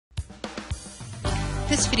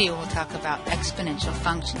This video will talk about exponential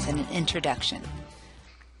functions and an introduction.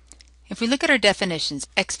 If we look at our definitions,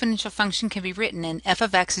 exponential function can be written in f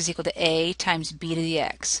of x is equal to a times b to the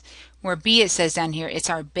x, where b, it says down here, it's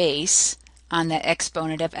our base on the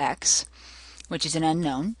exponent of x, which is an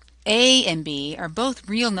unknown. A and b are both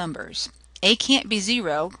real numbers. A can't be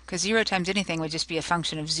 0, because 0 times anything would just be a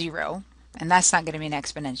function of 0, and that's not going to be an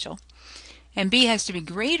exponential. And b has to be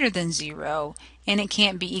greater than 0, and it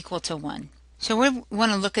can't be equal to 1. So we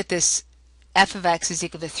want to look at this f of x is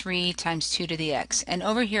equal to 3 times 2 to the x. And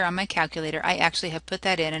over here on my calculator, I actually have put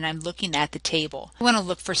that in, and I'm looking at the table. We want to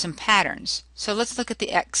look for some patterns. So let's look at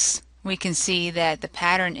the x. We can see that the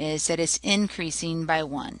pattern is that it's increasing by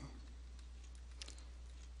 1.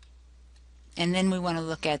 And then we want to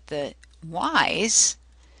look at the y's,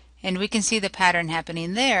 and we can see the pattern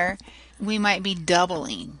happening there. We might be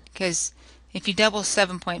doubling, because if you double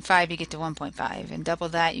 7.5, you get to 1.5, and double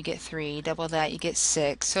that, you get 3, double that, you get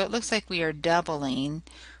 6. So it looks like we are doubling,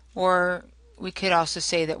 or we could also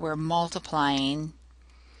say that we're multiplying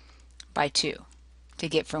by 2 to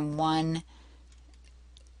get from one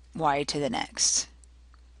y to the next.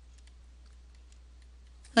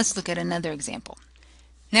 Let's look at another example.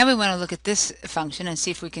 Now we want to look at this function and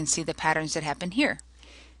see if we can see the patterns that happen here.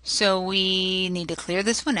 So we need to clear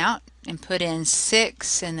this one out and put in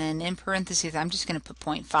 6, and then in parentheses I'm just going to put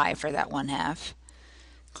 0.5 for that 1/2.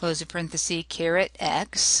 Close the parenthesis, caret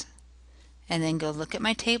x, and then go look at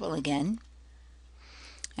my table again.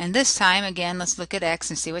 And this time again, let's look at x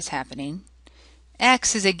and see what's happening.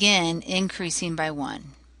 X is again increasing by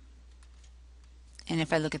 1. And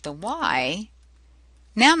if I look at the y,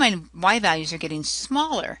 now my y values are getting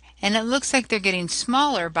smaller, and it looks like they're getting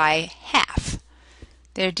smaller by half.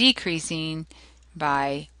 They're decreasing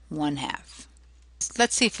by 1/2.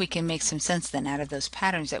 Let's see if we can make some sense then out of those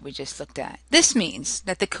patterns that we just looked at. This means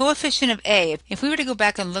that the coefficient of a, if we were to go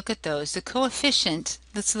back and look at those, the coefficient,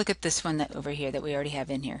 let's look at this one that over here that we already have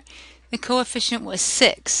in here. The coefficient was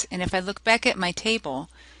 6, and if I look back at my table,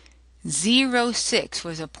 0, 6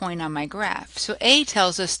 was a point on my graph. So a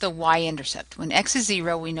tells us the y-intercept. When x is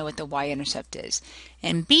 0, we know what the y-intercept is.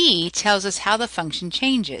 And b tells us how the function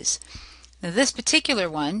changes. Now this particular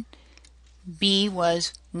one, b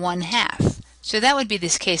was 1/2. So that would be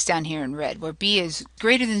this case down here in red, where b is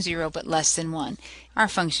greater than 0 but less than 1. Our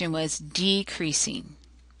function was decreasing.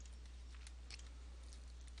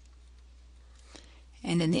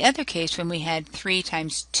 And in the other case, when we had 3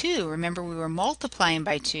 times 2, remember we were multiplying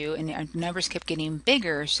by 2, and our numbers kept getting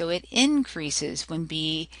bigger, so it increases when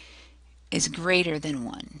b is greater than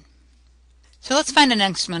 1. So let's find an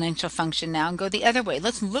exponential function now and go the other way.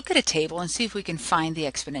 Let's look at a table and see if we can find the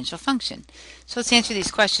exponential function. So let's answer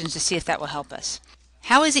these questions to see if that will help us.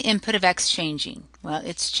 How is the input of x changing? Well,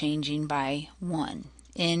 it's changing by 1.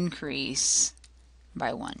 Increase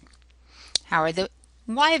by 1. How are the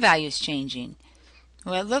y values changing?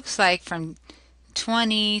 Well, it looks like from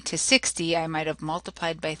 20 to 60, I might have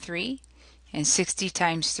multiplied by 3, and 60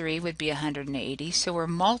 times 3 would be 180. So we're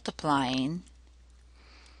multiplying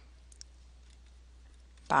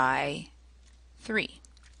by 3.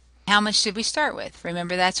 How much did we start with?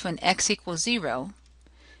 Remember, that's when x equals 0.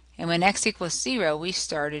 And when x equals 0, we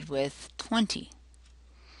started with 20.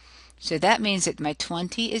 So that means that my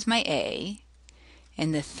 20 is my a,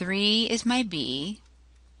 and the 3 is my b.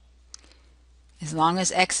 As long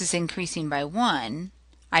as x is increasing by 1,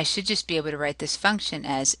 I should just be able to write this function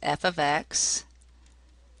as f of x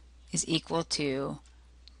is equal to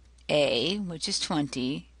a, which is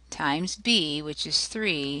 20, times b, which is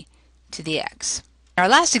 3, to the x. Our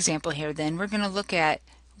last example here then, we're going to look at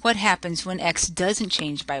what happens when x doesn't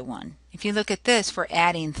change by 1. If you look at this, we're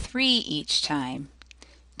adding 3 each time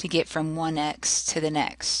to get from one x to the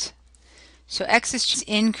next. So x is just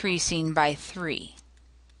increasing by 3.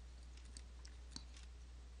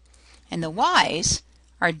 And the y's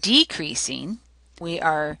are decreasing. We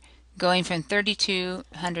are going from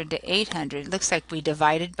 3,200 to 800. It looks like we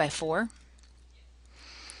divided by 4.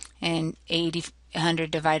 And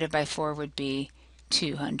 800 divided by 4 would be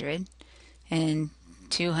 200. And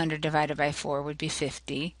 200 divided by 4 would be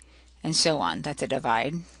 50. And so on. That's a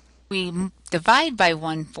divide. We divide by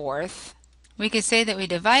 1/4. We could say that we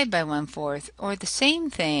divide by 1/4, or the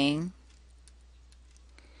same thing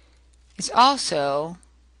is also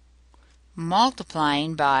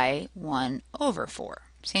multiplying by 1/4.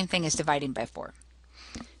 Same thing as dividing by 4.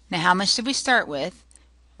 Now how much did we start with?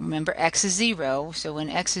 Remember, x is 0, so when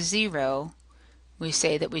x is 0, we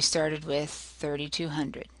say that we started with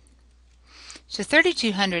 3,200. So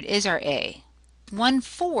 3,200 is our a.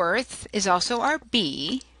 1/4 is also our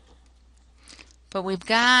b. But we've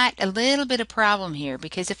got a little bit of problem here,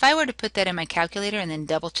 because if I were to put that in my calculator and then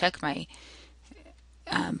double check my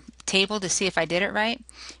table to see if I did it right,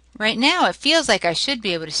 right now it feels like I should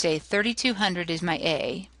be able to say 3200 is my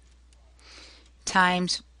A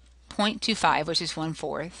times 0.25, which is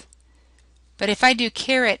 1/4. But if I do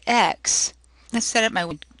caret x, let's set up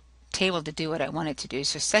my table to do what I want it to do.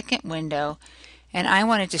 So second window, and I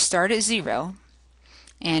want it to start at 0,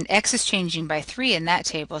 and x is changing by 3 in that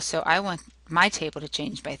table, so I want my table to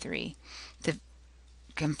change by 3 to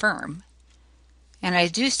confirm. And I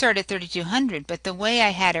do start at 3200, but the way I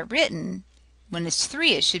had it written, when it's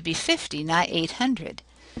 3, it should be 50, not 800.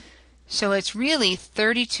 So it's really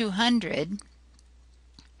 3200,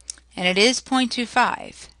 and it is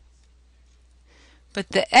 0.25. But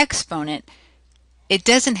the exponent, it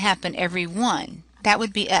doesn't happen every 1. That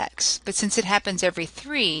would be x. But since it happens every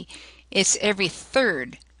 3, it's every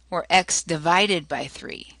third, or x divided by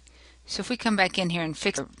 3. So if we come back in here and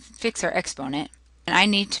fix our exponent, and I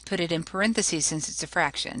need to put it in parentheses since it's a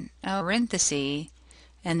fraction. Parenthesis,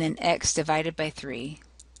 and then x divided by 3.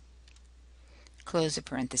 Close the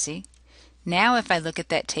parenthesis. Now if I look at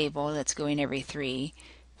that table that's going every 3,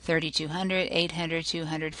 3200, 800,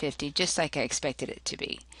 250, just like I expected it to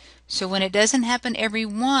be. So when it doesn't happen every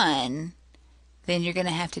 1, then you're going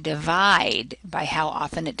to have to divide by how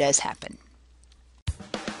often it does happen.